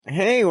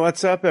Hey,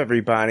 what's up,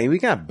 everybody? We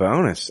got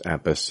bonus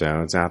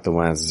episodes out the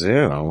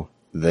wazoo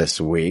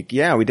this week.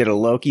 Yeah, we did a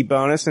Loki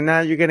bonus, and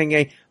now you're getting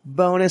a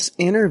bonus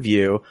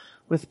interview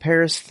with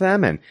Paris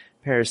Themmen.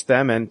 Paris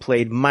Themmen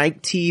played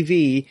Mike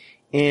TV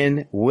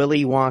in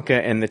Willy Wonka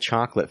and the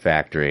Chocolate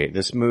Factory.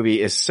 This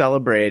movie is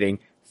celebrating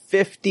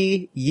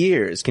 50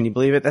 years. Can you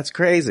believe it? That's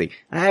crazy.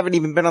 I haven't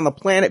even been on the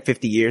planet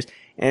 50 years.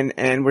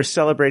 And we're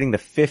celebrating the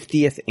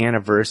 50th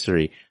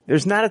anniversary.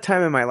 There's not a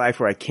time in my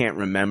life where I can't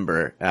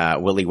remember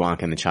Willy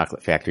Wonka and the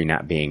Chocolate Factory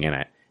not being in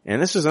it.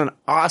 And this was an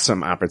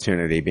awesome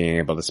opportunity being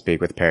able to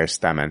speak with Paris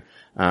Themmen,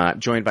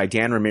 joined by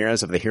Dan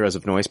Ramirez of the Heroes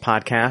of Noise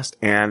podcast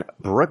and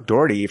Brooke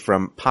Doherty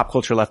from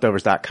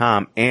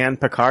PopCultureLeftovers.com and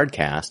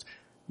Picardcast.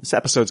 This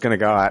episode's going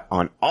to go out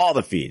on all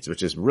the feeds,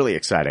 which is really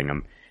exciting.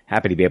 I'm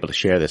happy to be able to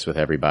share this with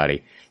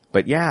everybody.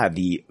 But yeah,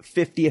 the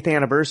 50th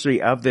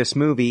anniversary of this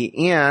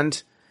movie,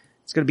 and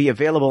it's going to be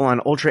available on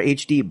Ultra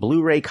HD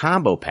Blu-ray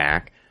Combo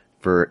Pack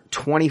for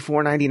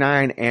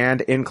 $24.99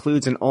 and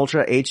includes an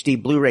Ultra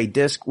HD Blu-ray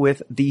disc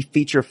with the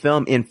feature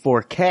film in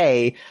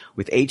 4K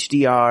with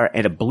HDR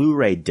and a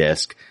Blu-ray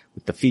disc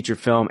with the feature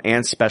film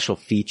and special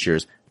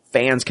features.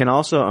 Fans can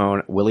also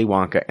own Willy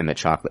Wonka and the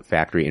Chocolate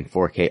Factory in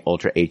 4K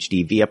Ultra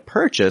HD via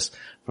purchase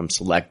from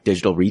select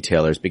digital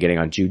retailers beginning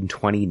on June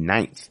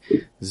 29th.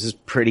 This is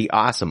pretty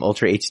awesome.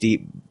 Ultra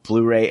HD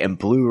Blu-ray and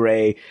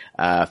Blu-ray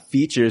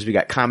features. We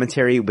got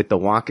commentary with the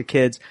Wonka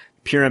kids,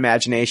 Pure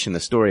Imagination, the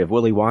story of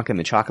Willy Wonka and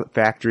the Chocolate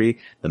Factory,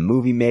 the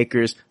movie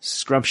makers,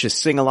 Scrumptious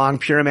Sing-Along,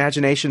 Pure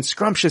Imagination,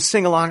 Scrumptious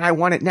Sing-Along, I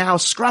want it now,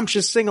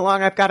 Scrumptious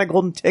Sing-Along, I've got a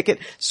golden ticket,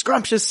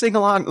 Scrumptious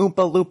Sing-Along,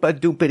 Oompa Loompa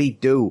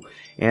Doopity-Doo,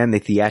 and the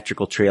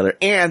theatrical trailer,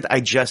 and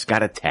I just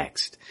got a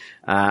text.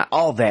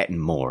 All that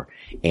and more.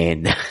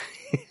 And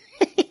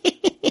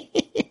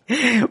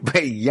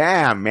but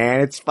yeah,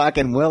 man, it's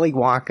fucking Willy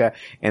Wonka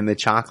and the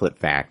Chocolate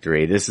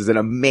Factory. This is an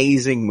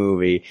amazing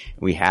movie.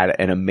 We had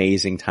an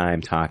amazing time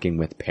talking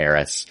with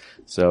Paris.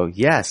 So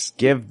yes,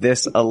 give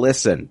this a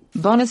listen.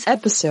 Bonus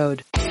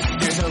episode.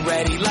 There's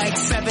already like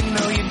 7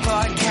 million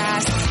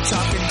podcasts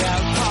talking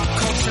about pop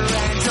culture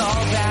and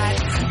all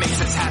that.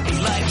 Makes us happy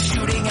like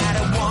shooting at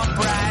a womp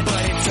rat.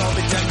 But it's all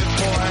been done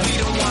before. We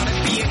don't want to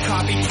be a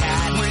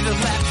copycat. We're the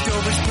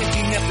leftovers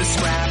picking up the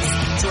scraps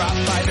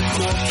dropped by the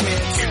cool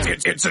kids.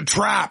 It's a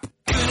trap.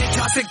 Gonna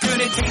toss it,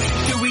 gonna taste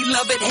it. Do we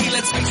love it? Hey,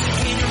 let's face it,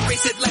 can't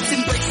erase it. Let's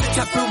embrace the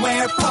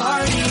Tupperware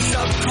party.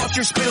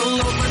 Subculture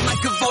spill over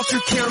like a vulture.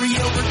 Carry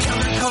over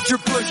counterculture,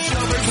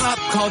 pushover, pop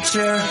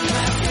culture.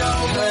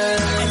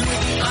 Leftovers. And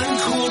with the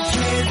uncool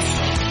kids,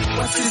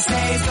 what's to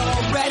say's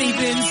already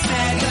been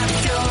said.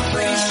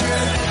 Leftovers.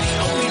 Sure that the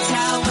only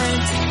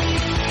talent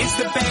is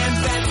the band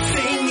that's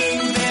singing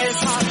this.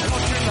 Pop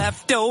culture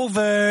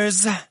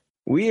leftovers.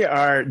 We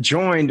are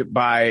joined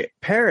by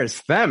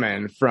Paris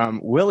Themmen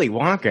from Willy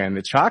Wonka and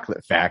the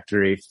Chocolate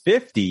Factory.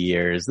 50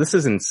 years. This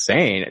is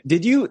insane.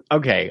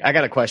 Okay, I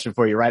got a question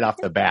for you right off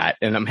the bat,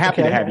 and I'm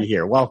happy to have you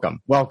here.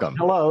 Welcome.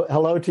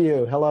 Hello to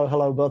you.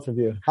 Hello, both of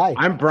you. Hi.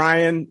 I'm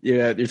Brian.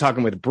 You're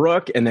talking with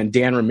Brooke, and then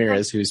Dan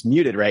Ramirez, who's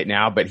muted right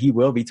now, but he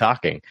will be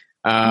talking.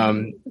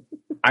 I'm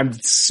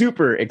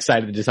super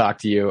excited to talk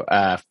to you.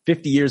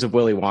 50 years of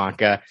Willy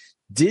Wonka.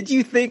 Did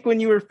you think when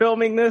you were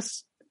filming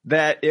this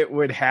that it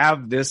would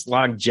have this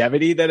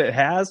longevity that it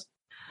has?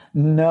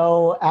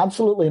 No,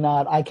 absolutely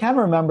not. I can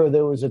remember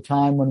there was a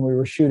time when we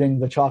were shooting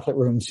the chocolate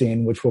room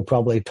scene, which we'll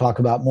probably talk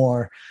about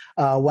more,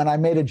 when I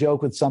made a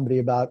joke with somebody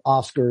about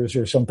Oscars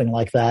or something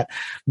like that.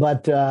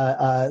 But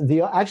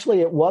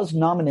actually, it was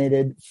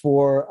nominated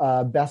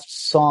for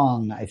Best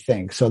Song, I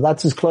think. So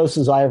that's as close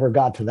as I ever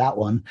got to that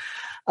one.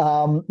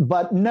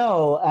 But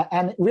no,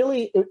 and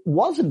really, it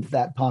wasn't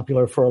that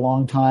popular for a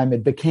long time.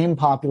 It became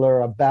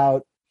popular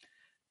about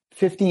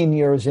 15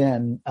 years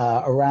in,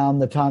 around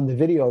the time the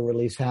video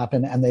release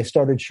happened, and they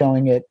started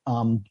showing it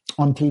on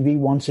TV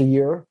once a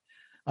year,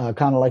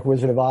 kind of like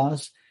Wizard of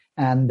Oz.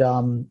 And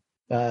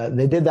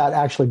they did that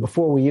actually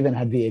before we even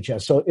had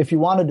VHS. So if you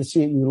wanted to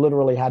see it, you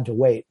literally had to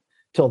wait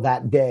till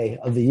that day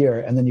of the year,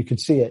 and then you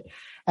could see it.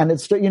 And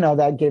it's,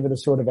 that gave it a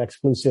sort of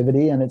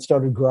exclusivity, and it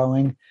started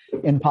growing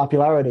in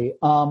popularity.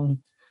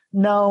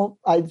 No,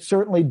 I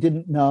certainly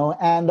didn't know.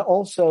 And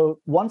also,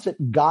 once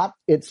it got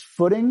its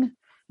footing,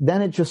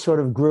 then it just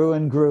sort of grew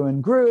and grew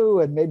and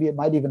grew, and maybe it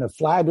might even have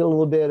flagged a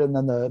little bit. And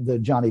then the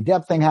Johnny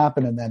Depp thing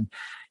happened, and then,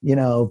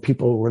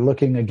 people were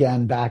looking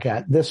again back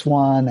at this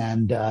one,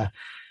 and there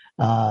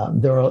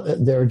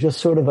are just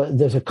sort of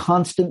there's a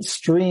constant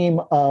stream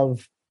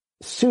of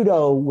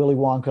pseudo Willy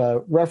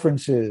Wonka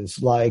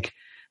references, like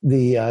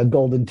the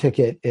golden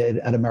ticket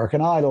at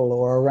American Idol,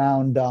 or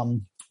around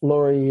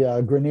Lori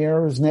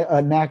Grenier's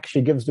neck.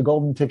 She gives the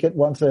golden ticket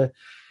once a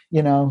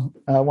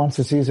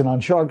season on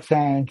Shark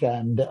Tank,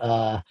 and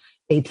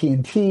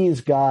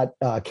AT&T's got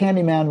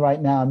Candyman right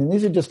now. I mean,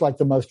 these are just like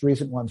the most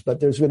recent ones, but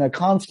there's been a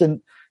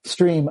constant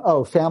stream.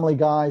 Oh, Family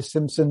Guy,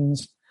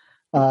 Simpsons,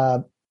 they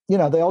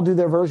all do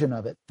their version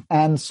of it.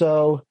 And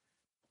so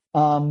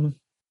the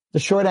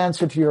short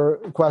answer to your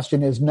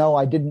question is no,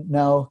 I didn't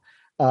know,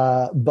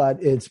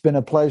 but it's been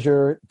a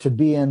pleasure to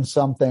be in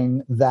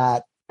something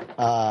that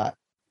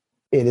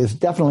it is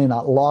definitely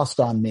not lost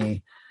on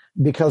me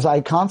because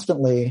I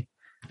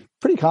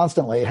pretty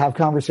constantly have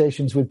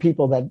conversations with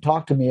people that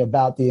talk to me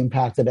about the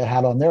impact that it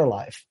had on their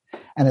life.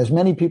 And as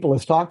many people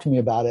as talk to me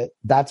about it,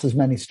 that's as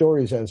many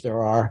stories as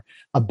there are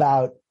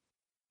about,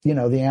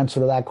 the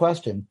answer to that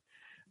question.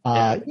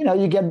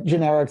 You get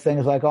generic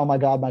things like, oh my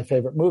God, my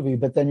favorite movie.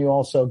 But then you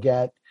also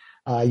get,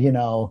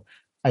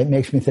 it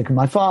makes me think of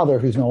my father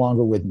who's no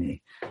longer with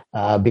me,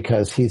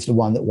 because he's the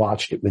one that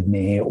watched it with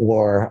me.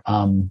 Or,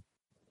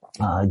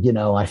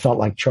 I felt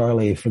like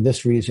Charlie for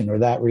this reason or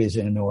that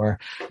reason, or,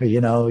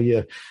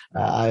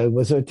 I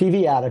was a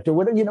TV addict or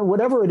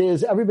whatever it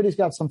is. Everybody's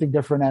got something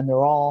different, and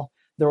they're all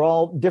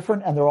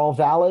different and they're all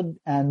valid.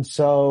 And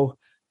so,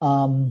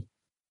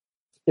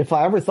 if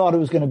I ever thought it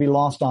was going to be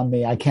lost on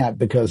me, I can't,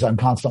 because I'm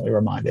constantly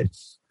reminded.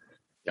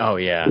 Oh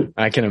yeah,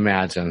 I can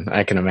imagine.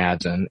 I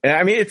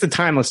mean, it's a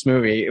timeless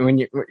movie. When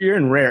you're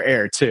in rare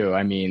air too.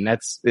 I mean,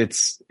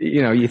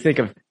 you think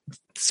of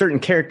certain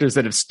characters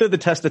that have stood the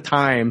test of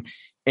time,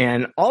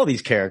 and all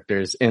these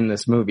characters in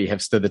this movie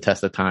have stood the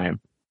test of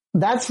time.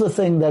 That's the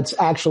thing that's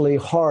actually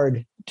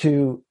hard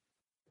to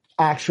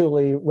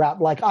actually wrap.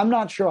 Like, I'm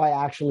not sure I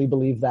actually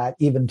believe that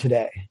even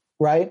today,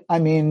 right? I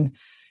mean,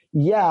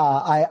 yeah,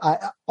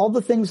 I all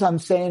the things I'm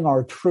saying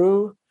are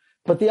true,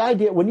 but the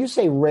idea, when you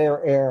say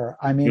rare air,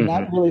 I mean,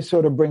 that really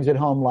sort of brings it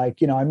home. Like,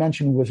 I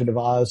mentioned Wizard of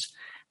Oz,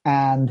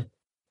 and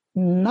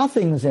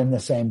nothing's in the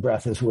same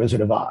breath as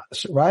Wizard of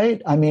Oz,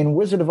 right? I mean,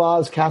 Wizard of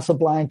Oz,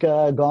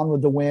 Casablanca, Gone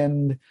with the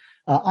Wind.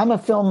 I'm a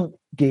film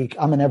geek.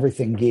 I'm an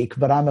everything geek,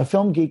 but I'm a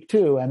film geek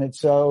too. And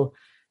it's so,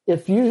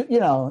 if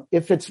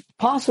if it's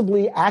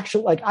possibly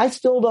actually, like, I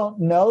still don't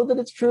know that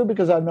it's true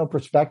because I have no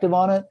perspective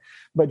on it,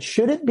 but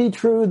should it be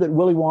true that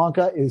Willy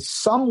Wonka is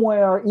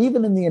somewhere,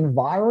 even in the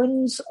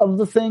environs of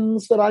the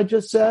things that I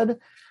just said?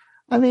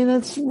 I mean,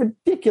 it's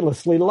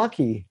ridiculously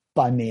lucky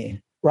by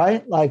me,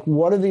 right? Like,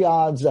 what are the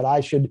odds that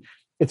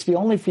it's the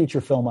only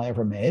feature film I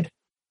ever made,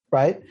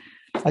 right?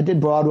 I did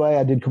Broadway,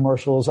 I did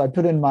commercials, I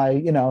put in my,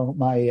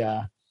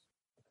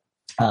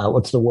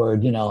 what's the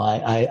word?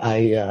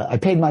 I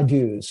paid my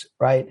dues,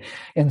 right?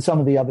 In some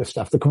of the other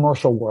stuff, the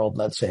commercial world,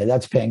 let's say,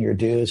 that's paying your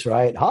dues,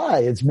 right? Hi,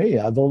 it's me,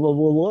 blah, blah,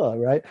 blah, blah,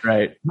 right?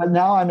 Right. But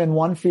now I'm in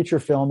one feature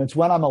film. It's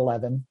when I'm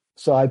 11,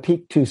 so I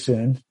peaked too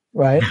soon,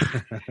 right?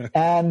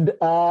 and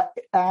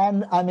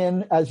I'm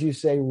in, as you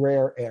say,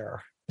 rare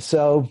air.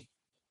 So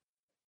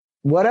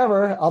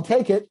whatever, I'll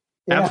take it.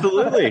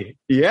 Absolutely.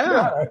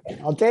 Yeah.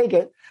 I'll take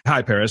it.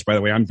 Hi, Paris. By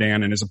the way, I'm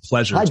Dan, and it's a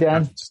pleasure. Hi,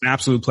 Dan. It's an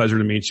absolute pleasure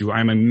to meet you.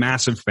 I'm a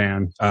massive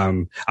fan.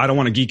 I don't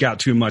want to geek out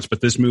too much,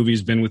 but this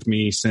movie's been with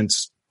me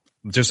since,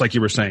 just like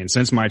you were saying,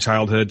 since my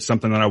childhood,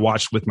 something that I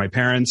watched with my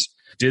parents,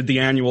 did the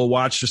annual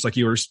watch, just like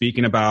you were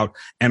speaking about,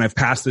 and I've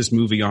passed this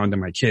movie on to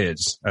my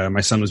kids.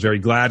 My son was very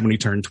glad when he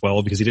turned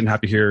 12 because he didn't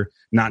have to hear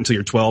 "not until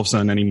you're 12,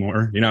 son"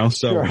 anymore, So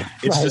Sure.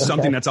 It's just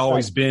something that's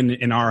always been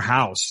in our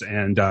house.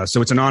 And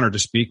so it's an honor to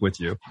speak with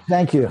you.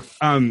 Thank you.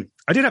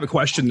 I did have a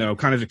question, though,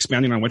 kind of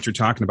expanding on what you're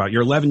talking about.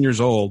 You're 11 years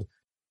old.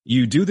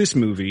 You do this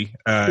movie.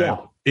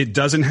 It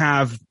doesn't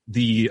have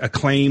the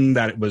acclaim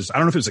that it was. I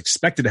don't know if it was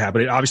expected to have,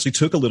 but it obviously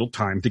took a little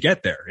time to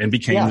get there and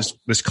became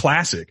this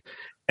classic.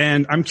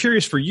 And I'm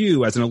curious for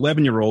you, as an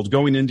 11-year-old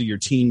going into your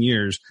teen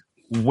years,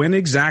 when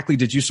exactly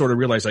did you sort of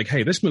realize, like,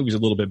 hey, this movie's a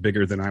little bit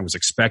bigger than I was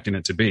expecting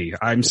it to be?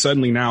 I'm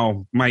suddenly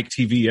now Mike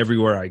TV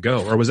everywhere I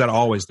go. Or was that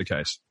always the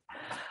case?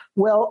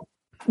 Well,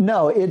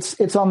 no,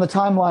 it's on the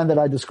timeline that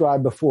I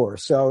described before.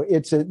 So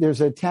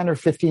there's a 10 or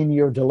 15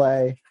 year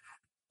delay.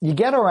 You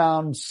get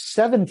around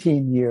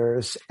 17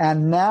 years,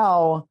 and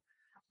now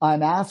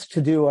I'm asked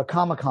to do a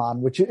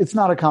Comic-Con, which it's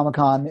not a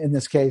Comic-Con in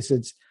this case.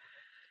 It's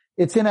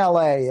in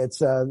LA. It's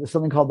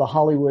something called the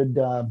Hollywood.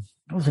 What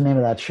was the name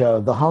of that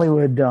show? The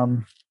Hollywood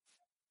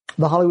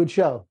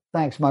Show.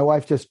 Thanks. My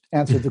wife just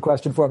answered the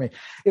question for me.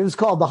 It was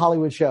called the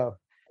Hollywood Show.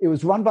 It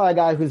was run by a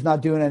guy who's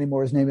not doing it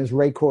anymore. His name is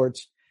Ray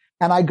Quartz.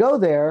 And I go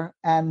there,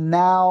 and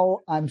now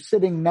I'm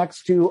sitting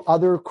next to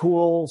other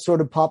cool sort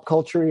of pop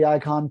culture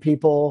icon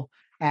people.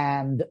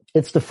 And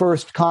it's the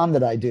first con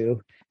that I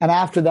do. And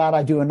after that,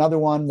 I do another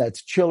one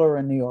that's chiller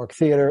in New York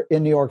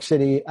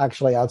City,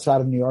 actually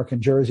outside of New York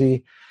and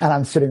Jersey. And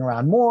I'm sitting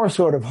around more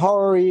sort of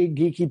horror-y,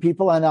 geeky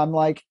people. And I'm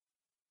like,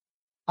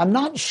 I'm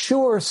not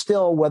sure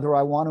still whether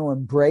I want to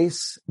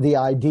embrace the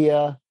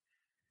idea.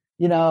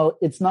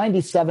 It's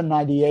 97,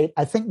 98.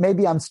 I think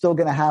maybe I'm still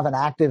going to have an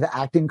active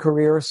acting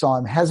career. So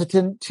I'm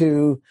hesitant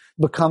to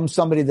become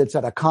somebody that's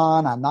at a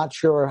con. I'm not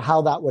sure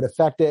how that would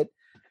affect it.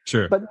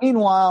 Sure. But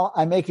meanwhile,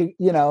 I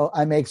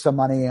make some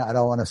money. I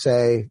don't want to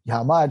say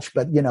how much,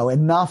 but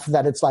enough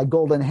that it's like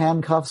golden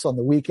handcuffs on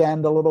the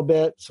weekend a little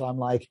bit. So I'm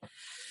like,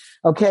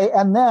 okay.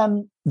 And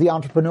then the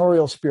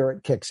entrepreneurial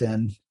spirit kicks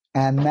in.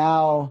 And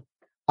now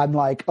I'm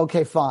like,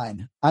 okay,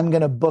 fine. I'm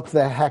going to book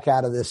the heck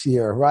out of this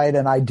year. Right.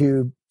 And I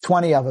do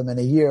 20 of them in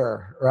a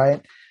year.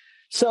 Right.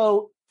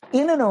 So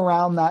in and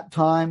around that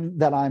time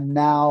that I'm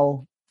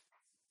now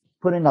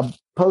putting a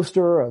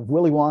poster of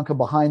Willy Wonka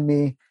behind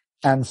me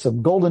and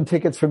some golden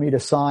tickets for me to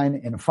sign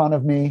in front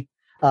of me,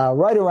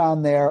 right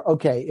around there.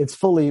 Okay, it's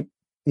fully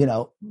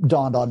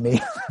dawned on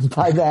me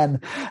by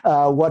then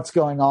what's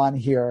going on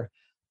here.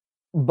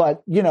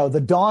 But,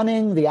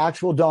 the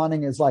actual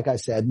dawning is, like I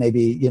said,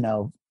 maybe,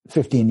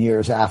 15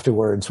 years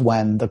afterwards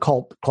when the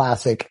cult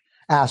classic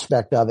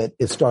aspect of it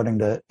is starting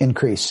to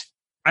increase.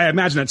 I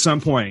imagine at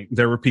some point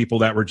there were people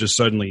that were just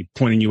suddenly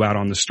pointing you out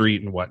on the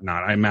street and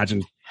whatnot. I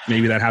imagine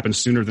maybe that happened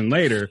sooner than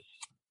later.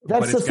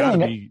 That's the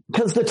thing,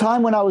 because the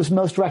time when I was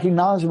most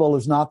recognizable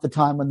is not the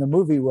time when the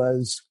movie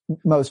was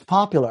most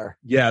popular.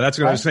 Yeah, that's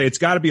what I was saying. It's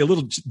got to be a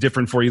little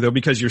different for you, though,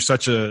 because you're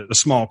such a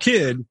small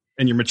kid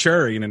and you're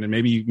maturing, and then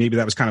maybe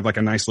that was kind of like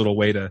a nice little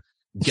way to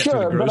get to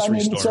the grocery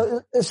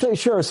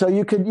store. So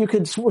you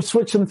could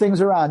switch some things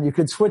around. You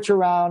could switch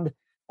around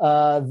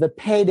the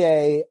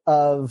payday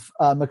of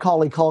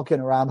Macaulay Culkin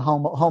around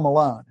Home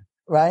Alone,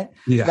 right?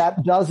 Yeah.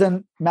 That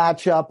doesn't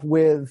match up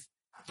with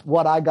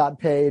what I got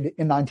paid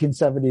in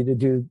 1970 to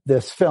do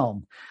this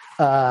film.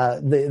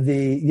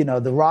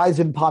 The rise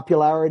in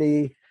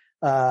popularity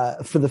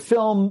for the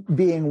film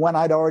being when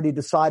I'd already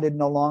decided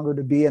no longer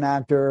to be an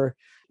actor.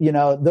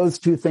 Those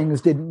two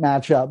things didn't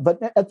match up.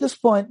 But at this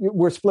point,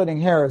 we're splitting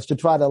hairs to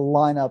try to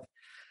line up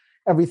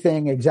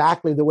everything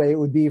exactly the way it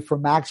would be for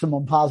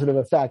maximum positive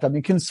effect. I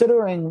mean,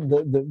 considering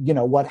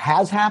the what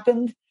has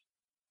happened,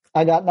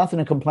 I got nothing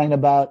to complain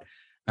about.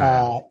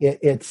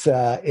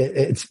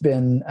 It's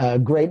been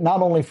great,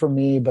 not only for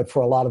me, but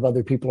for a lot of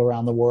other people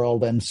around the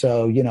world. And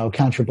so,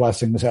 count your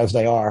blessings as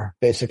they are,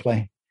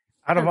 basically.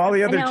 Out of all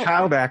the other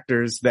child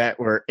actors that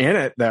were in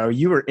it, though,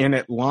 you were in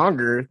it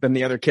longer than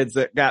the other kids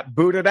that got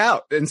booted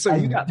out. And so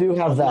you got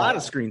a lot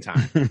of screen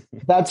time.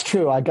 That's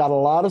true. I got a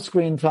lot of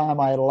screen time.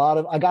 I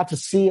got to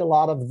see a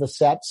lot of the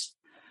sets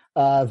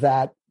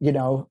that,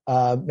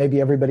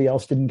 maybe everybody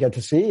else didn't get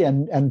to see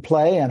and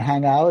play and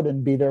hang out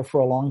and be there for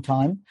a long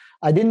time.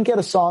 I didn't get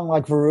a song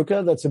like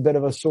Veruca. That's a bit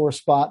of a sore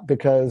spot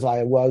because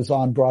I was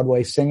on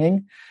Broadway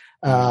singing,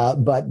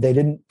 but they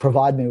didn't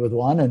provide me with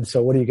one. And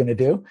so what are you going to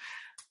do?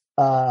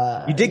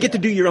 You did get to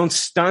do your own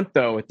stunt,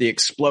 though, with the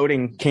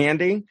exploding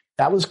candy.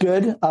 That was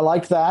good. I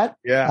liked that.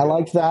 Yeah. I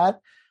liked that.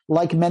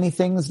 Like many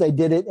things, they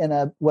did it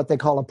in what they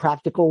call a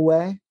practical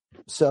way.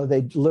 So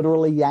they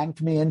literally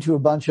yanked me into a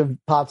bunch of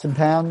pots and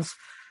pans.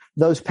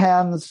 Those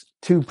pans,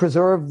 to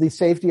preserve the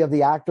safety of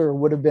the actor,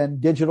 would have been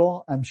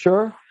digital, I'm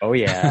sure. Oh,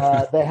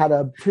 yeah. They had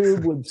a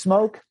tube with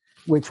smoke,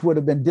 which would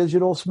have been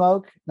digital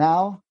smoke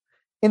now.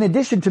 In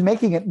addition to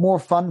making it more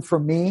fun for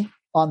me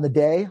on the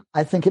day,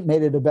 I think it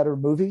made it a better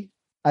movie.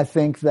 I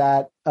think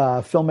that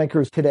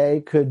filmmakers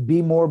today could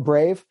be more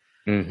brave.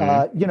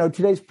 Mm-hmm.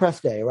 Today's press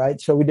day, right?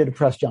 So we did a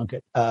press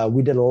junket.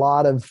 We did a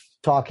lot of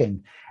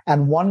talking.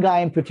 And one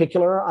guy in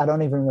particular, I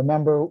don't even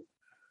remember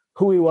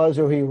who he was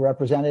or who he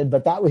represented,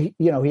 but that was,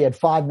 he had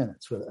 5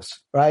 minutes with us,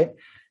 right?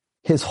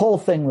 His whole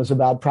thing was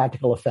about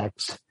practical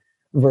effects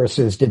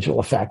versus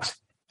digital effects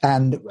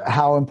and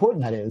how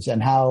important that is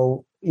and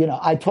how,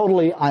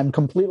 I'm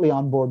completely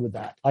on board with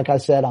that. Like I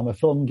said, I'm a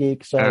film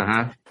geek,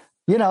 so,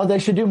 they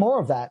should do more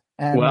of that.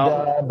 And,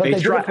 but they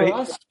did it for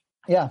us.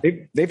 Yeah.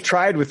 They've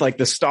tried with like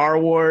the Star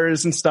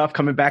Wars and stuff,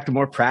 coming back to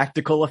more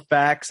practical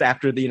effects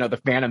after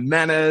the Phantom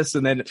Menace.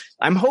 And then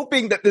I'm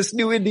hoping that this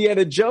new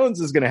Indiana Jones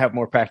is going to have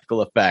more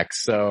practical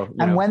effects. So,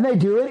 when they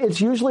do it,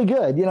 it's usually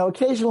good.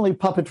 Occasionally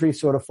puppetry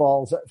sort of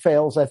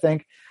fails, I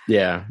think.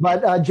 Yeah.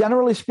 But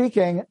generally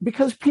speaking,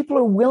 because people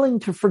are willing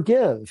to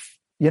forgive,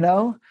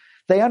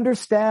 they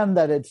understand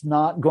that it's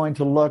not going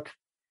to look,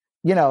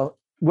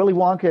 Willy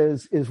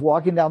Wonka is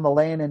walking down the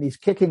lane and he's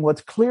kicking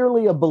what's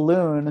clearly a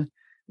balloon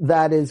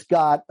that has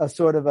got a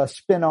sort of a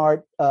spin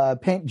art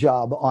paint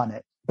job on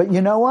it. But you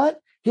know what?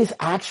 He's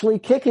actually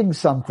kicking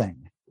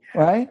something,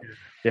 right?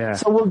 Yeah.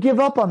 So we'll give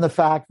up on the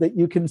fact that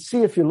you can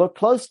see, if you look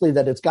closely,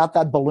 that it's got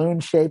that balloon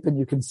shape and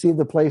you can see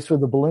the place where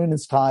the balloon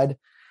is tied.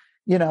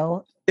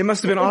 It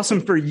must have been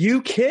awesome for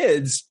you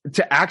kids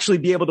to actually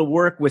be able to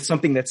work with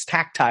something that's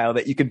tactile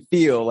that you can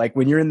feel. Like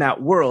when you're in that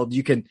world,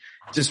 you can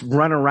just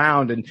run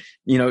around and,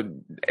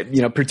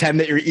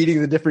 pretend that you're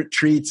eating the different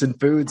treats and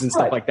foods and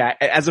stuff like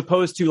that, as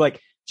opposed to like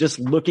just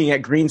looking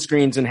at green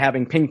screens and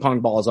having ping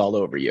pong balls all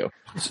over you.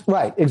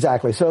 Right.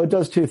 Exactly. So it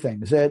does two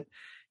things. It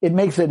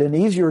makes it an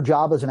easier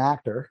job as an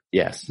actor.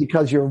 Yes.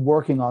 Because you're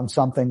working on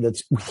something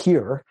that's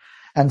here.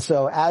 And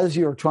so as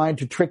you're trying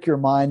to trick your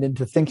mind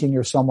into thinking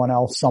you're someone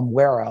else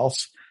somewhere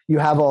else, you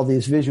have all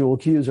these visual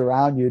cues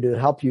around you to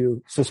help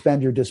you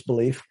suspend your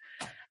disbelief.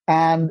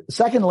 And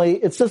secondly,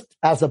 it's just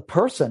as a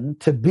person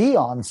to be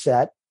on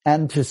set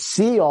and to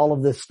see all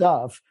of this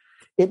stuff,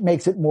 it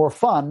makes it more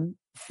fun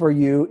for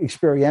you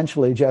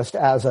experientially, just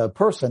as a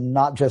person,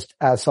 not just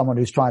as someone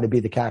who's trying to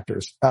be the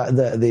character.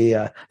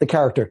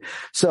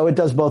 So it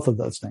does both of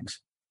those things.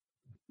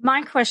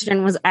 My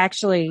question was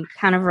actually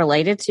kind of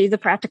related to the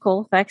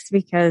practical effects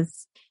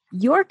because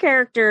your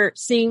character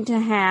seemed to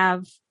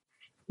have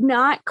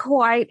not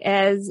quite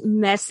as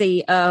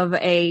messy of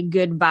a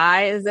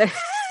goodbye as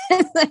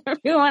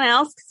everyone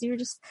else because you were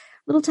just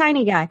a little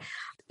tiny guy.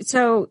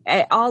 So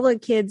all the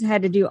kids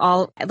had to do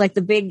all like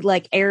the big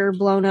like air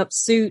blown up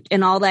suit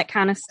and all that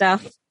kind of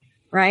stuff,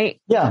 right?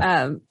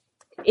 Yeah.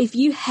 if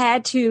you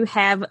had to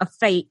have a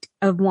fate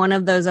of one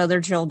of those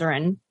other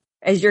children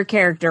as your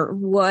character,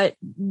 what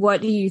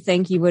do you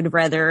think you would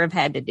rather have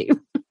had to do?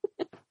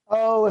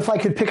 Oh, if I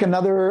could pick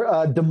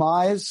another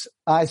demise,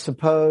 I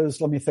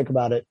suppose. Let me think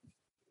about it.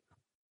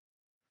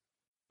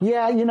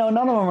 Yeah, none of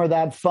them are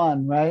that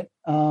fun, right?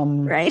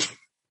 Right.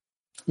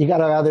 You got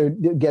to either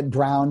get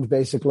drowned,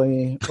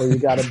 basically, or you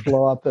got to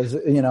blow up as,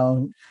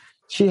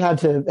 she had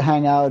to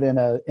hang out in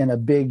a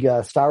big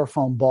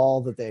styrofoam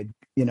ball that they'd,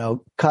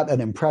 cut an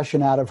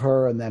impression out of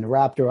her and then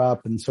wrapped her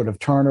up and sort of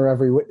turn her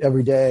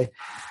every day,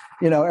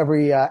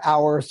 every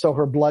hour, so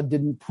her blood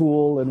didn't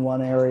pool in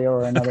one area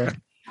or another.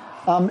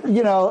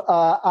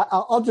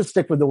 I'll just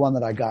stick with the one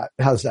that I got.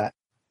 How's that?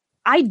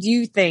 I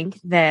do think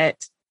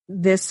that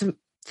this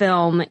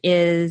film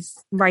is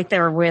right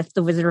there with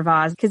The Wizard of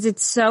Oz because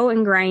it's so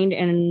ingrained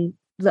in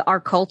our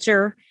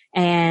culture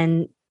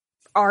and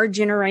our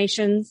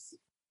generations,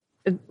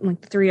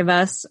 like the three of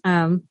us.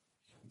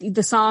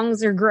 The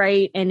songs are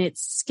great and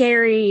it's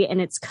scary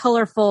and it's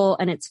colorful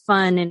and it's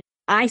fun. And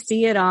I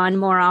see it on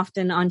more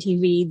often on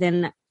TV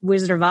than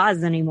Wizard of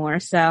Oz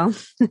anymore. So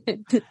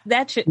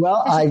that should.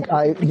 Well,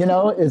 I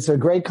it's a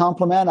great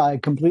compliment. I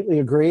completely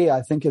agree.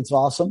 I think it's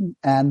awesome.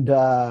 And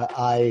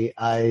I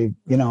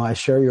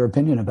share your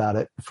opinion about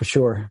it for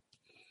sure.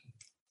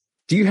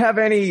 Do you have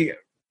any,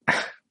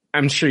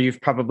 I'm sure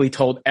you've probably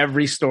told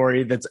every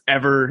story that's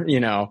ever,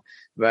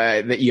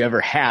 that you ever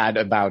had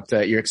about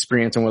your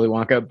experience on Willy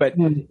Wonka, but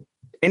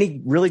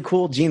any really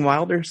cool Gene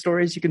Wilder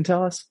stories you can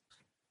tell us?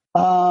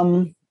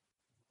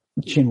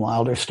 Gene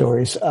Wilder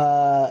stories.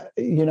 I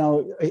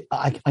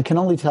can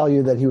only tell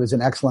you that he was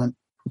an excellent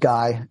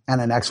guy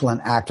and an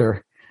excellent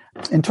actor.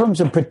 In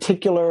terms of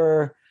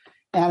particular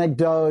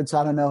anecdotes,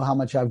 I don't know how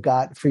much I've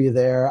got for you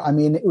there. I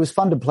mean, it was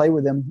fun to play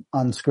with him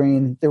on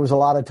screen. There was a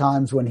lot of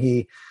times when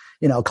he,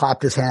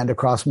 clapped his hand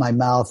across my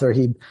mouth, or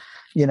he,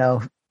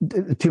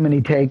 too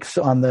many takes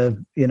on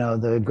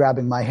the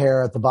grabbing my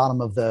hair at the bottom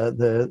of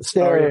the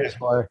stairs,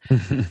 or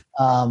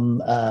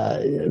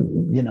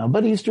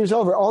but Easter's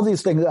over. All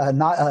these things.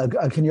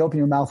 Can you open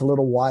your mouth a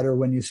little wider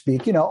when you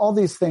speak? All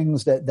these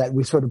things that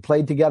we sort of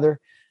played together.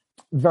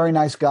 Very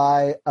nice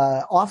guy.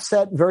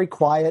 Offset, very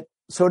quiet,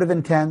 sort of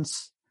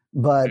intense,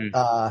 but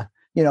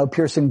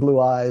piercing blue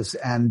eyes,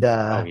 and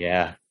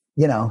good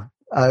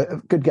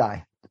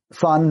guy,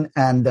 fun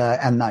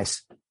and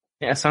nice.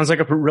 Yeah, sounds like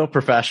a real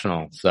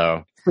professional.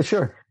 So for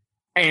sure.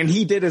 And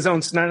he did his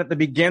own stunt at the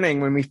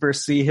beginning when we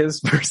first see his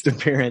first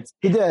appearance.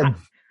 He did.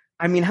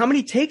 I mean, how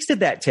many takes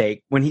did that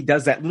take when he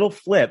does that little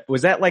flip?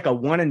 Was that like a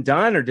one and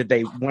done, or did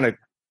they want to?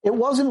 It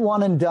wasn't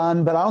one and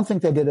done, but I don't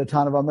think they did a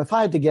ton of them. If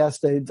I had to guess,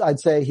 I'd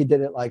say he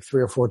did it like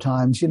 3 or 4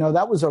 times.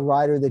 That was a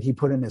rider that he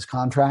put in his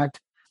contract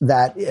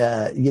that,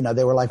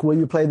 they were like, will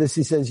you play this?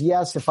 He says,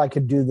 yes, if I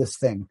could do this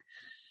thing.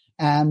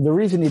 And the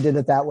reason he did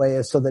it that way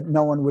is so that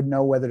no one would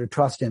know whether to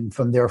trust him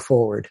from there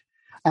forward.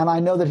 And I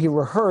know that he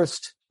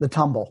rehearsed the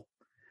tumble.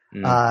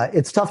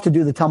 It's tough to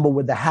do the tumble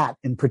with the hat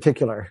in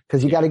particular,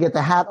 because you got to get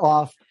the hat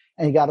off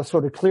and you got to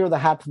sort of clear the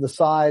hat to the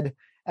side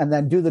and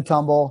then do the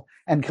tumble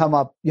and come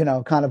up,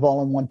 kind of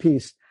all in one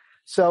piece.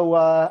 So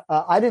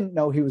I didn't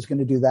know he was going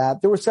to do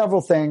that. There were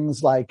several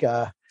things like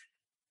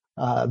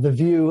the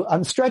view.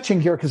 I'm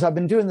stretching here because I've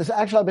been doing this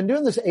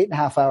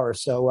 8.5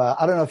 hours. So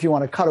I don't know if you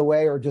want to cut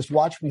away or just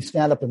watch me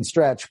stand up and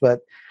stretch, but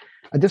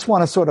I just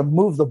want to sort of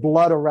move the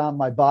blood around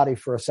my body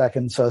for a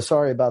second. So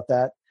sorry about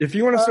that. If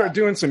you want to start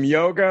doing some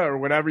yoga or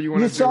whatever you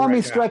want to do. You saw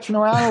me stretching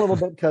around a little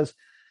bit because,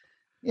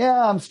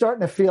 I'm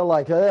starting to feel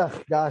like,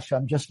 gosh,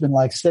 I've just been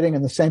like sitting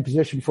in the same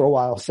position for a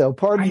while. So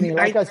pardon me.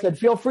 Like I said,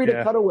 feel free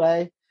to cut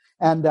away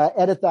and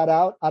edit that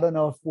out. I don't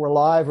know if we're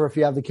live or if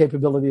you have the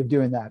capability of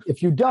doing that.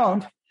 If you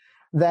don't,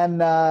 then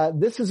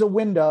this is a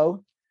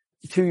window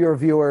to your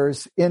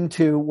viewers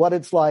into what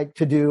it's like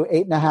to do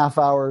 8.5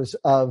 hours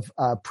of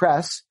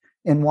press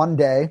in one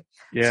day,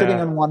 sitting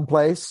in one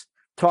place,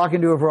 talking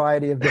to a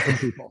variety of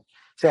different people.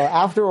 So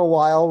after a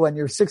while, when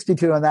you're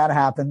 62 and that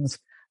happens,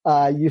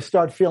 you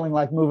start feeling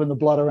like moving the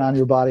blood around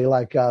your body,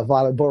 like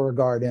Violet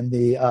Beauregard in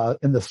the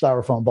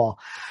styrofoam ball.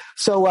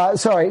 So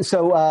sorry.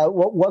 So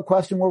what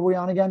question were we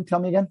on again? Tell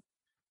me again.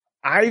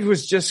 I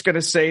was just going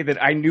to say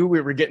that I knew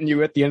we were getting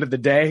you at the end of the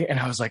day, and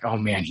I was like, oh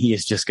man, he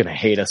is just going to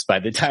hate us by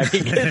the time he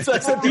gets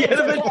us at the end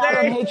of the day. I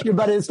don't hate you,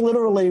 but it's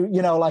literally,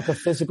 like a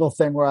physical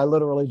thing where I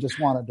literally just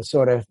wanted to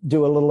sort of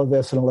do a little of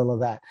this and a little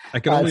of that.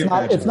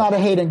 It's not a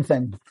hating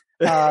thing.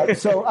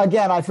 So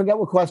again, I forget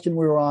what question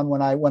we were on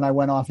when I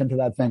went off into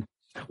that thing.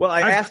 Well,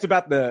 I asked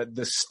about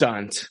the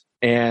stunt,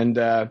 and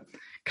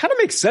kind of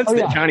makes sense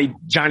that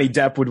Johnny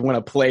Depp would want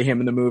to play him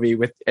in the movie.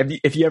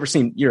 If you ever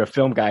seen, you're a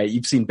film guy,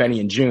 you've seen Benny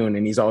and June,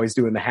 and he's always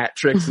doing the hat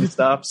tricks and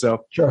stuff.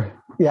 So sure,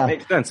 yeah, it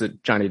makes sense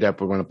that Johnny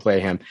Depp would want to play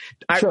him.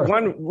 Sure.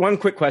 One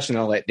quick question,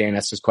 I'll let Dan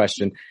ask this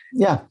question.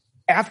 Yeah,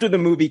 after the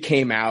movie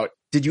came out,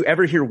 did you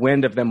ever hear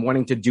wind of them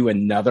wanting to do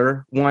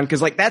another one? Because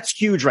that's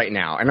huge right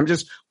now, and I'm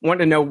just wanting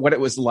to know what it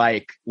was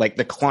like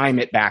the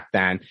climate back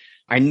then.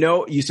 I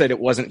know you said it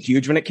wasn't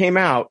huge when it came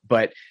out,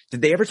 but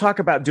did they ever talk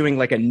about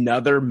doing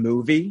another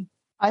movie?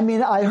 I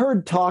mean, I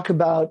heard talk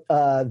about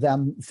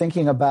them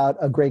thinking about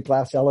a great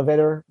glass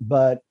elevator,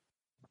 but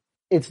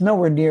it's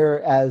nowhere near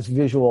as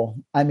visual.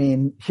 I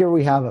mean, here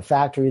we have a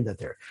factory that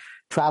they're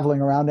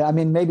traveling around. I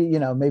mean, maybe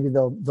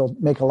they'll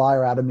make a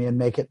liar out of me and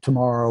make it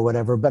tomorrow or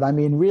whatever. But I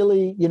mean,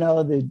 really,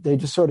 they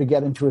just sort of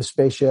get into a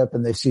spaceship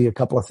and they see a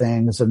couple of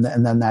things and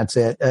then that's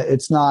it.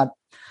 It's not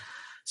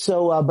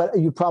so, but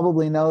you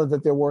probably know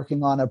that they're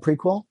working on a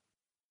prequel.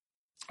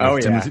 Oh,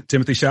 yeah.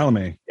 Timothy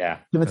Chalamet. Yeah.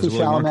 Timothy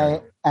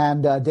Chalamet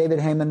and David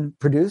Heyman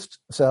produced.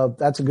 So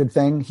that's a good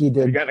thing. He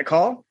did. You got a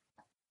call?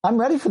 I'm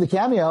ready for the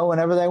cameo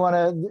whenever they want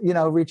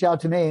to, reach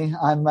out to me.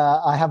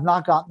 I have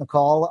not gotten the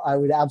call. I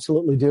would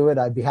absolutely do it.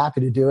 I'd be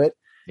happy to do it.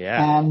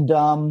 Yeah. And,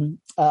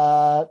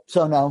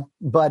 so no,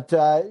 but,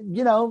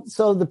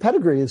 so the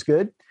pedigree is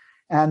good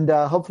and,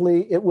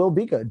 hopefully it will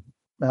be good.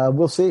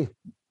 We'll see.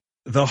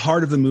 The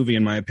heart of the movie,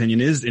 in my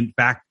opinion, is in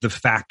fact the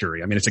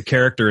factory. I mean, it's a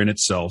character in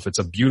itself. It's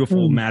a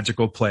beautiful,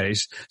 magical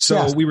place. So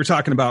yes. We were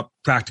talking about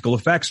practical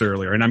effects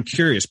earlier, and I'm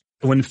curious,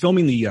 when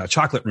filming the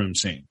chocolate room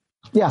scene,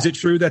 is it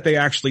true that they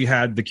actually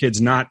had the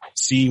kids not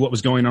see what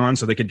was going on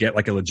so they could get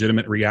like a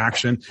legitimate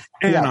reaction?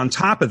 And on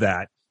top of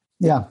that,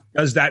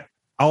 does that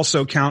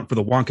also count for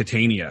the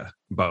Wonkatania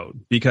boat?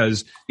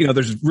 Because,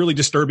 there's really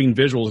disturbing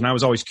visuals. And I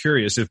was always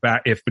curious if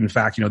in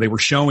fact, they were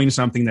showing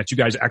something that you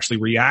guys actually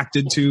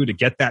reacted to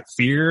get that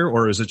fear,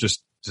 or is it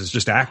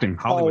just acting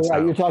Hollywood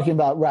style? You're talking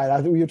about,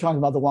 I thought you were talking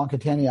about the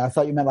Wonkatania. I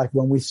thought you meant like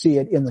when we see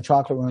it in the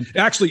chocolate room.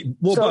 Actually,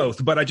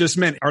 both, but I just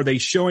meant, are they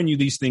showing you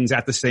these things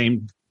at the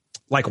same,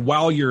 like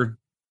while you're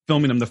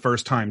filming them the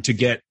first time to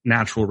get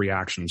natural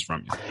reactions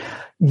from you?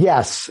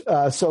 Yes.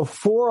 So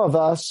 4 of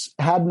us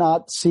had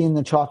not seen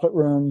the chocolate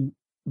room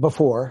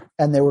before,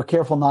 and they were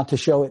careful not to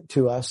show it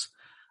to us.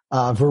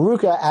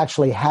 Veruca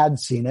actually had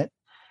seen it,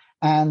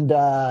 and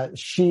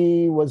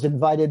she was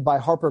invited by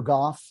Harper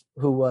Goff,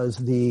 who was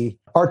the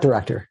art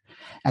director.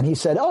 And he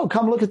said, "Oh,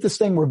 come look at this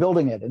thing. We're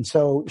building it." And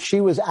so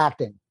she was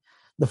acting.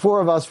 The 4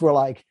 of us were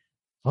like,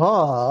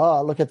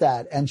 oh, look at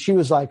that. And she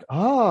was like,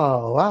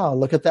 oh, wow,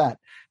 look at that.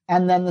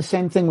 And then the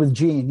same thing with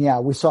Gene. Yeah,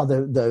 we saw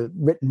the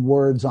written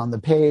words on the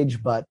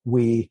page, but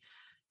we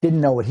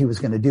didn't know what he was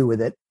going to do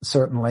with it,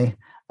 certainly.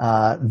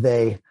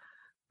 They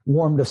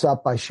warmed us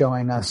up by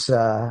showing us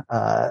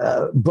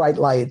bright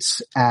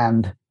lights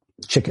and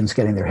chickens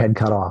getting their head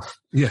cut off.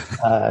 Yeah.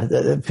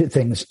 The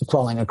things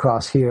crawling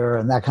across here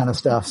and that kind of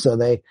stuff. So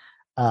they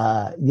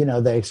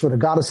sort of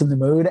got us in the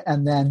mood.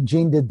 And then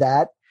Gene did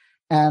that.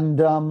 And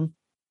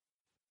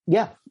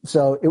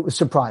so it was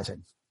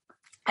surprising.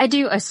 I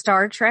do a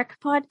Star Trek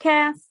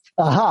podcast.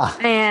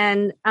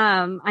 And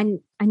I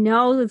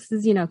know this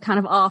is, kind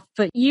of off,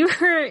 but you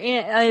were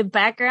a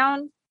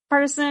background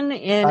person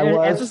in an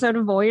episode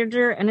of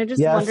Voyager, and I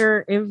just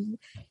wonder if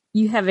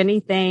you have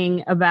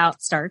anything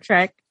about Star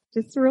Trek,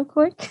 just real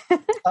quick.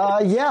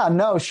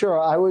 Sure.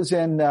 I was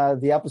in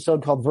the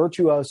episode called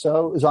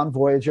Virtuoso. It was on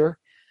Voyager.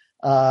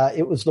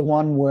 It was the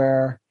one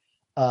where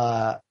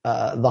the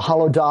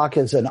holodoc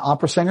is an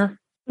opera singer.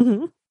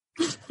 Mm-hmm.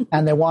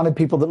 And they wanted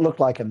people that looked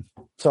like him.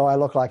 So I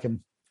look like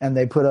him. And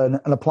they put an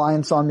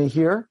appliance on me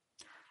here.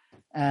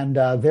 And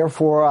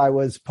therefore, I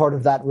was part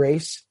of that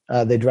race.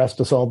 They dressed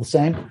us all the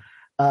same.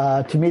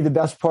 To me, the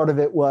best part of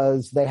it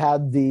was they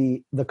had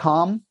the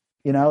comm,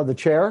 the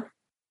chair.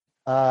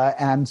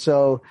 And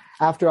so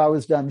after I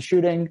was done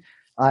shooting,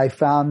 I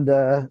found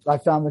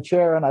the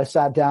chair and I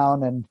sat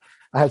down and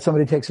I had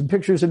somebody take some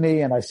pictures of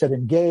me and I said,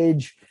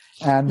 engage.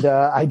 And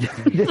I did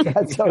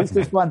that. So it's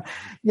just fun.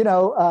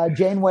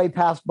 Janeway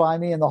passed by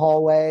me in the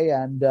hallway.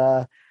 And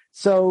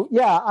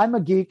I'm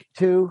a geek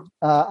too.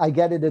 I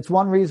get it. It's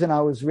one reason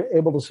I was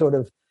able to sort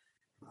of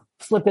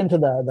slip into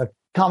the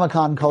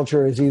Comic-Con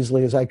culture as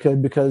easily as I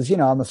could because,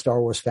 I'm a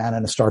Star Wars fan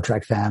and a Star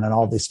Trek fan and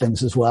all these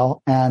things as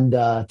well. And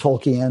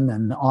Tolkien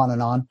and on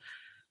and on.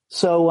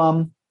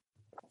 So,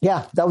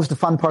 that was the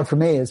fun part for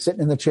me is sitting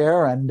in the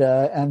chair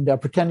and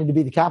pretending to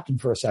be the captain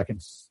for a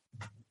second.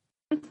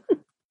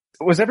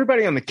 Was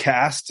everybody on the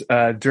cast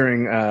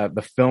during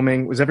the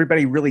filming? Was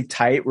everybody really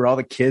tight? Were all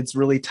the kids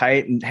really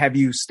tight? And have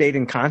you stayed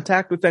in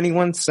contact with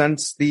anyone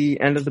since the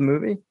end of the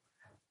movie?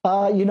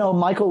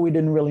 Michael, we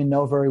didn't really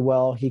know very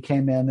well. He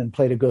came in and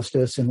played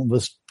Augustus and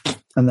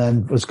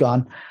then was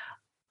gone.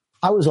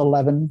 I was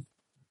 11.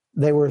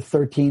 They were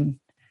 13.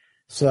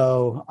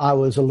 So I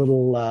was a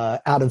little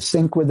out of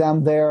sync with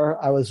them there.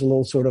 I was a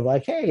little sort of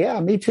like, hey, yeah,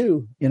 me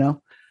too,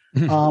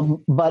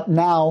 But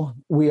now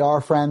we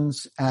are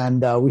friends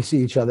and we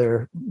see each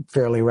other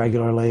fairly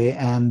regularly.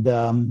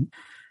 And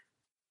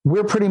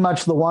we're pretty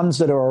much the ones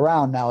that are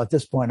around now at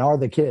this point are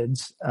the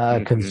kids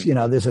because,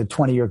 there's a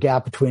 20-year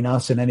gap between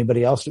us and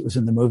anybody else that was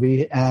in the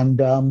movie. And,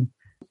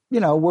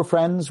 we're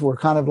friends. We're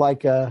kind of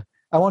like, I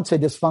won't say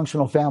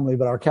dysfunctional family,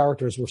 but our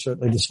characters were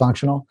certainly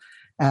dysfunctional.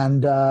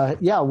 And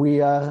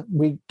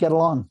we get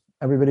along.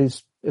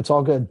 It's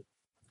all good.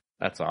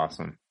 That's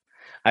awesome.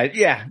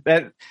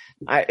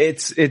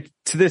 It's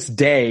to this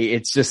day,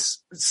 it's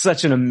just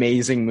such an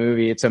amazing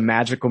movie. It's a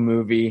magical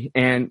movie.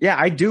 And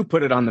I do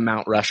put it on the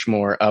Mount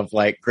Rushmore of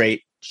like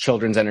great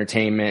children's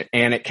entertainment,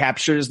 and it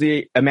captures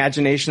the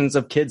imaginations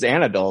of kids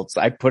and adults.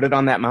 I put it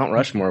on that Mount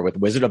Rushmore with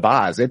Wizard of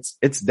Oz.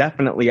 It's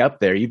definitely up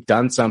there. You've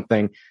done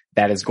something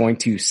that is going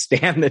to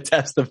stand the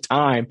test of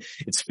time.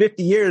 It's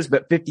 50 years,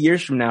 but 50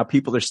 years from now,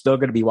 people are still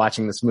going to be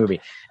watching this movie.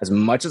 As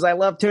much as I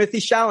love Timothée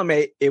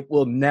Chalamet, it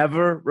will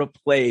never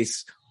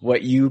replace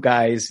what you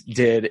guys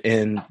did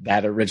in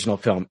that original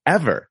film,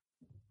 ever.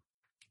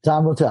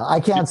 Time will tell.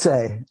 I can't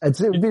say. It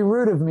would be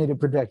rude of me to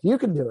predict. You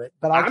can do it,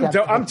 but I can't.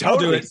 I'm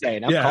totally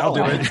saying. I'll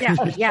do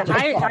it. Yeah,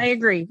 I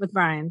agree with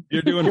Brian.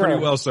 You're doing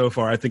pretty well so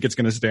far. I think it's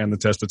going to stand the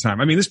test of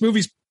time. I mean, this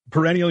movie's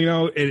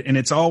perennial, and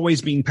it's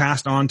always being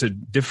passed on to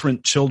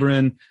different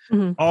children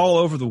all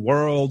over the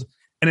world.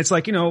 And it's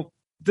like,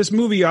 this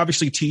movie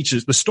obviously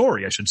teaches the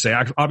story, I should say,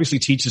 obviously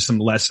teaches some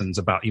lessons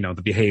about,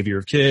 the behavior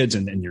of kids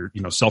and your,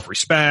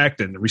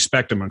 self-respect and the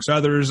respect amongst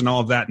others and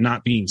all of that,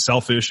 not being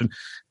selfish. And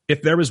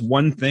if there was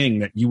one thing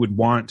that you would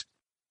want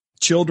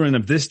children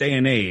of this day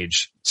and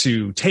age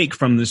to take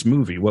from this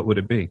movie, what would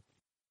it be?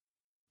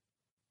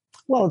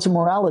 Well, it's a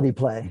morality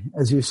play,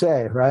 as you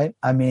say, right?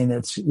 I mean,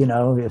 it's,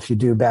 if you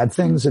do bad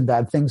things and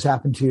bad things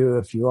happen to you,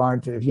 if you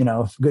aren't,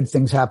 if good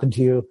things happen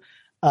to you,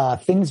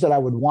 things that I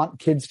would want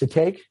kids to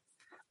take.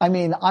 I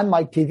mean, I'm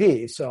Mike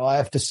TV, so I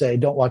have to say,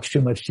 don't watch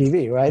too much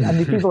TV, right? I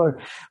mean, people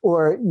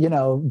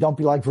don't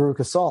be like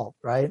Veruca Salt,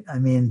 right? I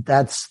mean,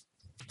 that's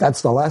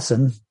the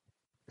lesson.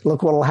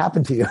 Look what will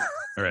happen to you.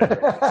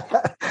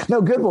 Right.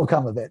 No good will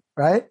come of it,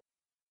 right?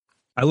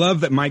 I love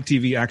that Mike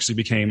TV actually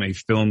became a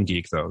film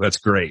geek, though. That's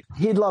great.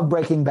 He'd love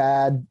Breaking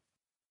Bad.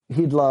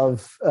 He'd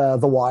love The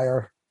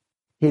Wire.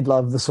 He'd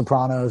love The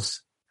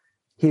Sopranos.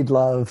 He'd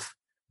love,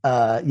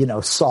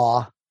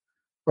 Saw,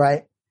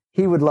 right?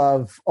 He would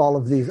love all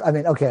of these. I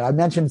mean, okay, I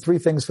mentioned 3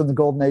 things from the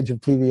golden age of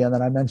TV, and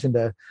then I mentioned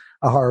a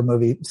horror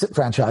movie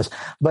franchise.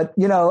 But,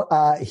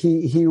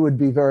 he would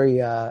be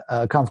very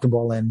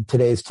comfortable in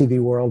today's TV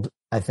world,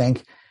 I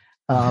think.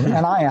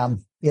 And I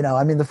am,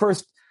 the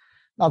first,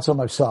 not so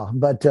much Saw,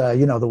 but,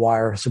 The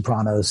Wire,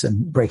 Sopranos,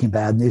 and Breaking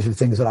Bad. And these are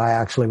things that I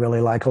actually really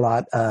like a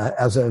lot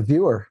as a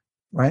viewer,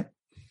 right?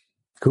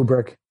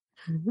 Kubrick.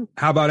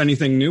 How about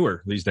anything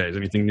newer these days?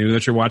 Anything new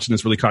that you're watching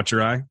that's really caught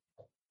your eye?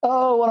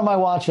 Oh, what am I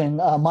watching?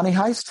 Money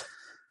Heist?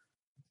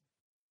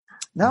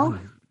 No?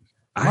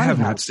 I have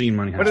not seen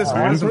Money Heist. What is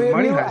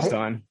Money Heist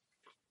on?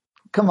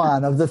 Come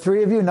on, of the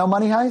 3 of you, no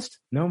Money Heist?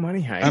 No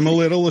Money Heist. I'm a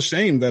little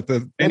ashamed that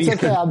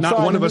not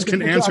one of us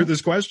can answer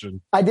this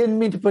question. I didn't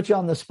mean to put you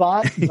on the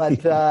spot,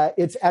 but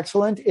it's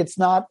excellent. It's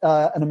not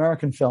an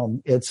American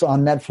film. It's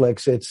on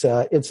Netflix. It's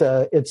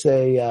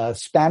a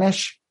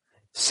Spanish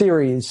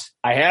series.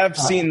 I have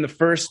seen the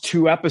first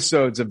 2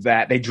 episodes of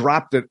that. They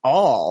dropped it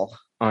all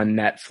on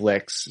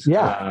Netflix.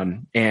 Yeah.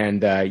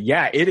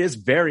 It is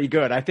very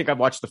good. I think I've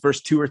watched the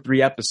first 2 or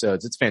 3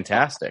 episodes. It's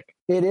fantastic.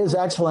 It is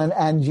excellent.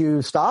 And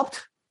you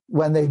stopped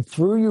when they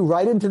threw you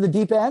right into the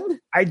deep end?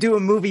 I do a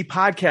movie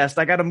podcast.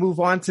 I got to move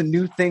on to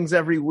new things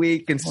every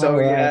week. And so,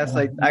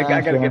 I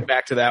got to get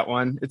back to that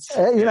one. It's,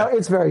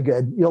 it's very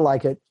good. You'll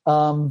like it.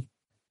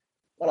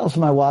 What else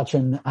am I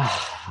watching?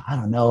 I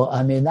don't know.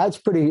 I mean,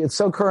 it's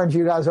so current.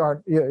 You guys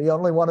aren't,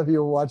 only one of you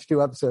will watch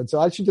 2 episodes. So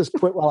I should just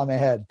quit while I'm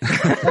ahead.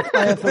 That's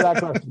my answer to that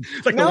question.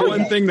 It's like the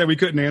one thing that we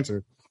couldn't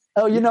answer.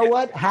 Oh, you know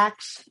what?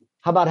 Hacks.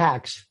 How about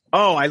Hacks?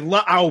 Oh,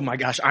 oh my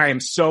gosh. I am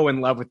so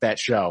in love with that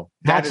show.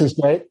 Hacks is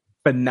great.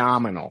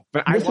 Phenomenal.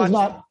 But I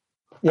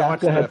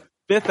watched the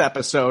 5th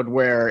episode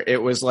where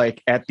it was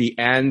like at the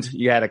end,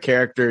 you had a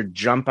character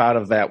jump out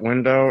of that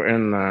window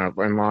in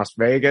Las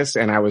Vegas,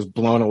 and I was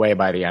blown away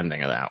by the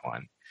ending of that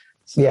one.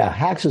 So. Yeah,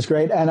 Hacks is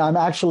great. And I'm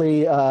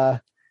actually, I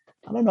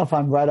don't know if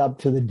I'm right up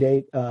to the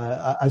date.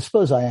 I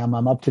suppose I am.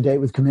 I'm up to date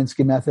with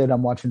Kaminsky Method.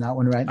 I'm watching that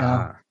one right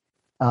now.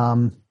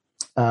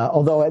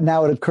 Although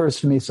now it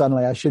occurs to me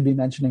suddenly I should be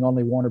mentioning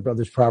only Warner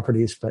Brothers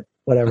properties, but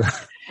whatever.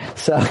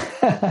 So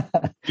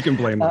you can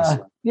blame us.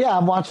 Yeah,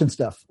 I'm watching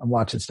stuff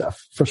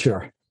for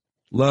sure.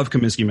 Love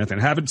Kaminsky Method.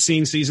 Haven't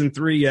seen season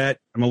 3 yet.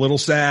 I'm a little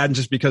sad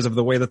just because of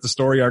the way that the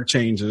story arc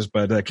changes.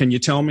 But can you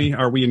tell me,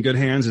 are we in good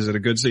hands? Is it a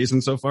good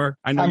season so far?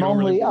 I know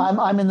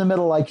I'm in the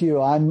middle like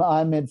you. I'm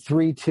at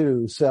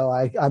 3-2, so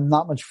I'm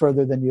not much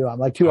further than you. I'm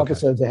like 2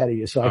 episodes ahead of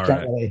you, so I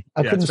can't really.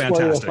 I couldn't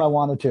spoil you if I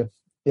wanted to.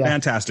 Yeah.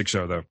 Fantastic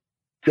show though.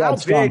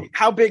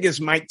 How big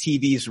is Mike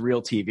TV's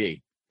real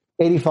TV?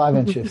 85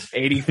 inches.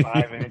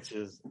 85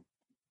 inches.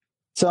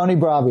 Sony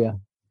Bravia.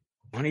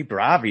 Sony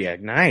Bravia.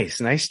 Nice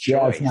choice.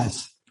 Yeah, it's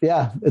nice.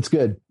 Yeah, it's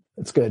good.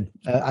 It's good.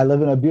 I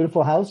live in a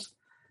beautiful house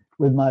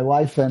with my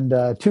wife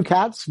and 2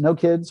 cats, no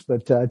kids,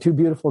 but 2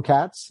 beautiful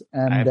cats.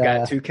 And I've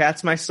got 2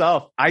 cats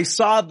myself. I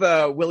saw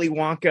the Willy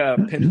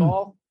Wonka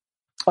pinball.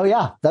 Oh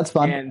yeah, that's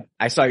fun. And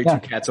I saw your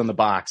 2 cats on the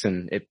box,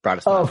 and it brought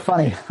us. Oh,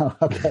 funny.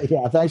 Okay,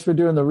 yeah. Thanks for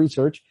doing the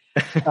research.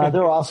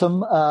 They're awesome.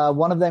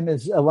 One of them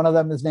is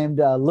named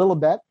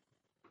Lilibet,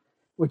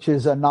 which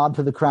is a nod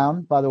to The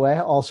Crown, by the way.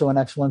 Also an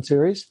excellent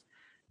series.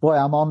 Boy,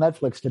 I'm on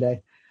Netflix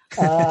today.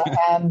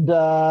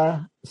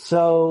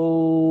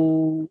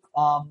 So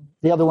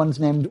the other one's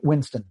named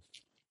Winston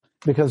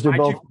because they're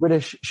both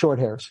British short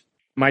hairs.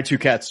 My 2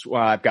 cats,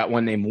 I've got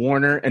one named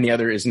Warner and the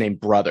other is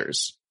named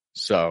Brothers.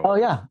 So. Oh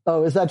yeah.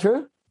 Oh, is that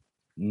true?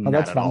 Not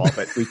that's at fun. all,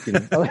 but we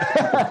can.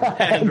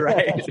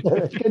 Right.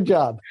 Good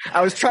job.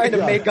 I was trying to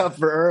make up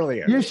for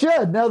earlier. You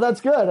should. No, that's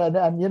good.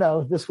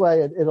 And this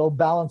way it'll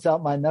balance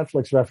out my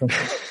Netflix reference.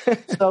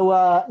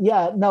 So,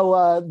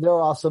 they're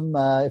awesome.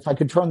 If I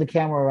could turn the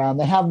camera around,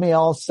 they have me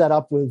all set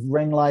up with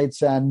ring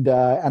lights and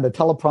a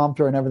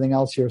teleprompter and everything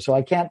else here. So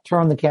I can't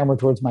turn the camera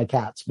towards my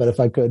cats, but if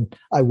I could,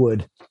 I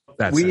would.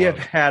 We have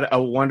had a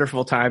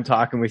wonderful time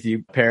talking with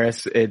you,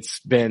 Paris. It's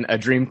been a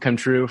dream come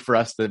true for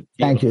us to.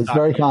 Thank you. It's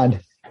very kind.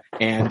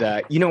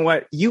 And you know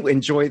what? You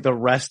enjoy the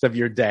rest of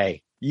your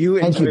day.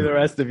 The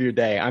rest of your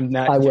day. I'm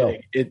not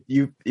kidding.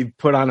 You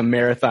put on a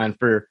marathon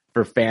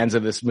for fans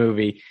of this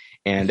movie,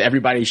 and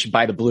everybody should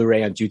buy the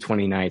Blu-ray on June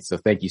 29th. So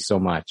thank you so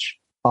much.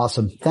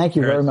 Awesome. Thank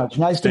you very much.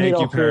 Nice to meet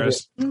you,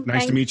 Paris.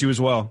 Nice to meet you as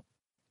well.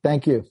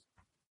 Thank you.